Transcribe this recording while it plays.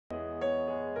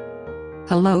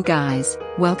Hello guys,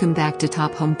 welcome back to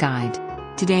Top Home Guide.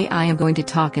 Today I am going to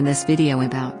talk in this video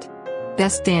about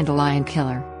best dandelion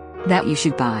killer that you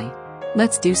should buy.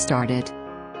 Let's do started.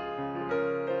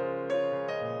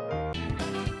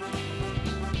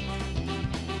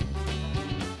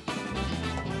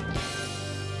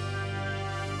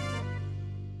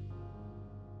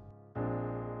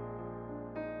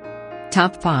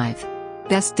 Top 5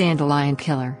 Best Dandelion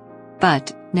Killer.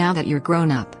 But, now that you're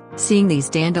grown up, seeing these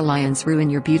dandelions ruin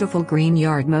your beautiful green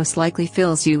yard most likely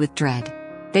fills you with dread.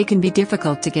 They can be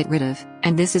difficult to get rid of,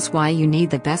 and this is why you need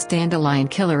the best dandelion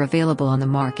killer available on the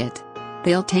market.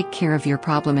 They'll take care of your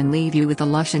problem and leave you with a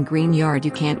lush and green yard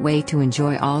you can't wait to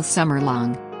enjoy all summer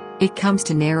long. It comes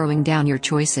to narrowing down your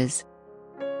choices.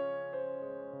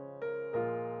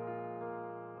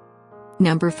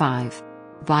 Number 5.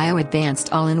 Bio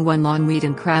Advanced All-in-One Lawnweed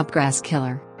and Crabgrass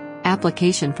Killer.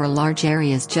 Application for large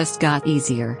areas just got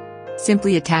easier.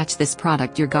 Simply attach this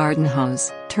product to your garden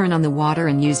hose, turn on the water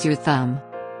and use your thumb.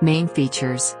 Main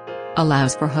features.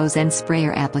 Allows for hose and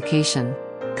sprayer application.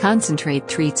 Concentrate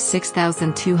treats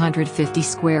 6,250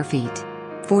 square feet.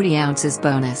 40 ounces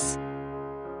bonus.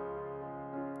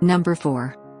 Number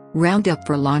 4. Roundup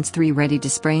for Lawns 3 Ready to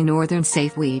Spray Northern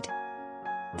Safe Weed.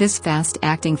 This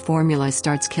fast-acting formula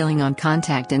starts killing on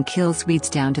contact and kills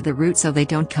weeds down to the root so they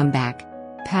don't come back.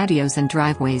 Patios and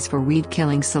driveways for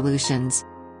weed-killing solutions.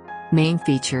 Main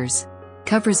features.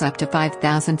 Covers up to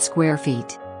 5,000 square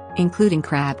feet. Including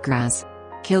crabgrass.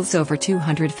 Kills over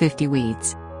 250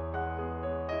 weeds.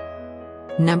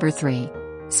 Number 3.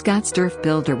 Scott's Turf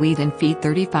Builder Weed and Feed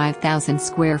 35,000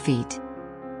 square feet.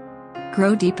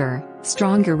 Grow deeper,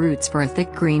 stronger roots for a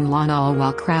thick green lawn all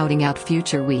while crowding out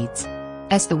future weeds.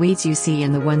 As the weeds you see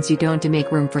and the ones you don't to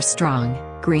make room for strong,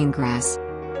 green grass.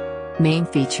 Main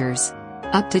features.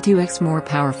 Up to 2x more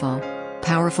powerful.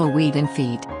 Powerful weed and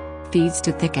feed. Feeds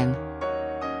to thicken.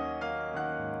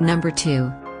 Number 2.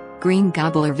 Green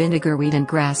Gobbler Vinegar Weed and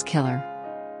Grass Killer.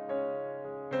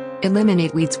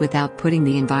 Eliminate weeds without putting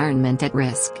the environment at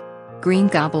risk. Green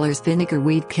Gobbler's Vinegar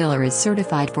Weed Killer is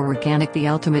certified for organic, the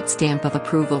ultimate stamp of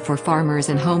approval for farmers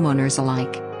and homeowners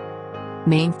alike.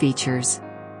 Main features.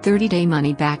 30-day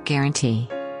money-back guarantee.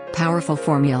 Powerful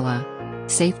formula.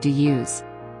 Safe to use.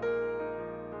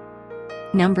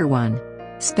 Number 1.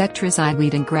 Spectracide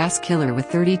Weed and Grass Killer with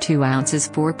 32 ounces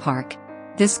for park.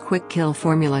 This quick kill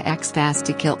formula acts fast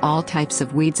to kill all types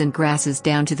of weeds and grasses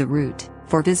down to the root,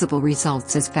 for visible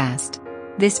results as fast.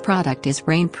 This product is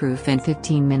rainproof in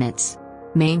 15 minutes.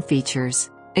 Main features.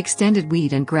 Extended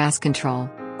weed and grass control,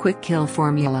 quick kill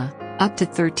formula, up to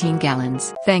 13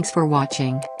 gallons. Thanks for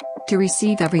watching. To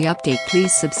receive every update,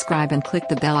 please subscribe and click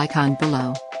the bell icon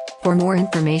below. For more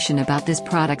information about this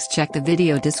products, check the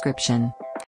video description.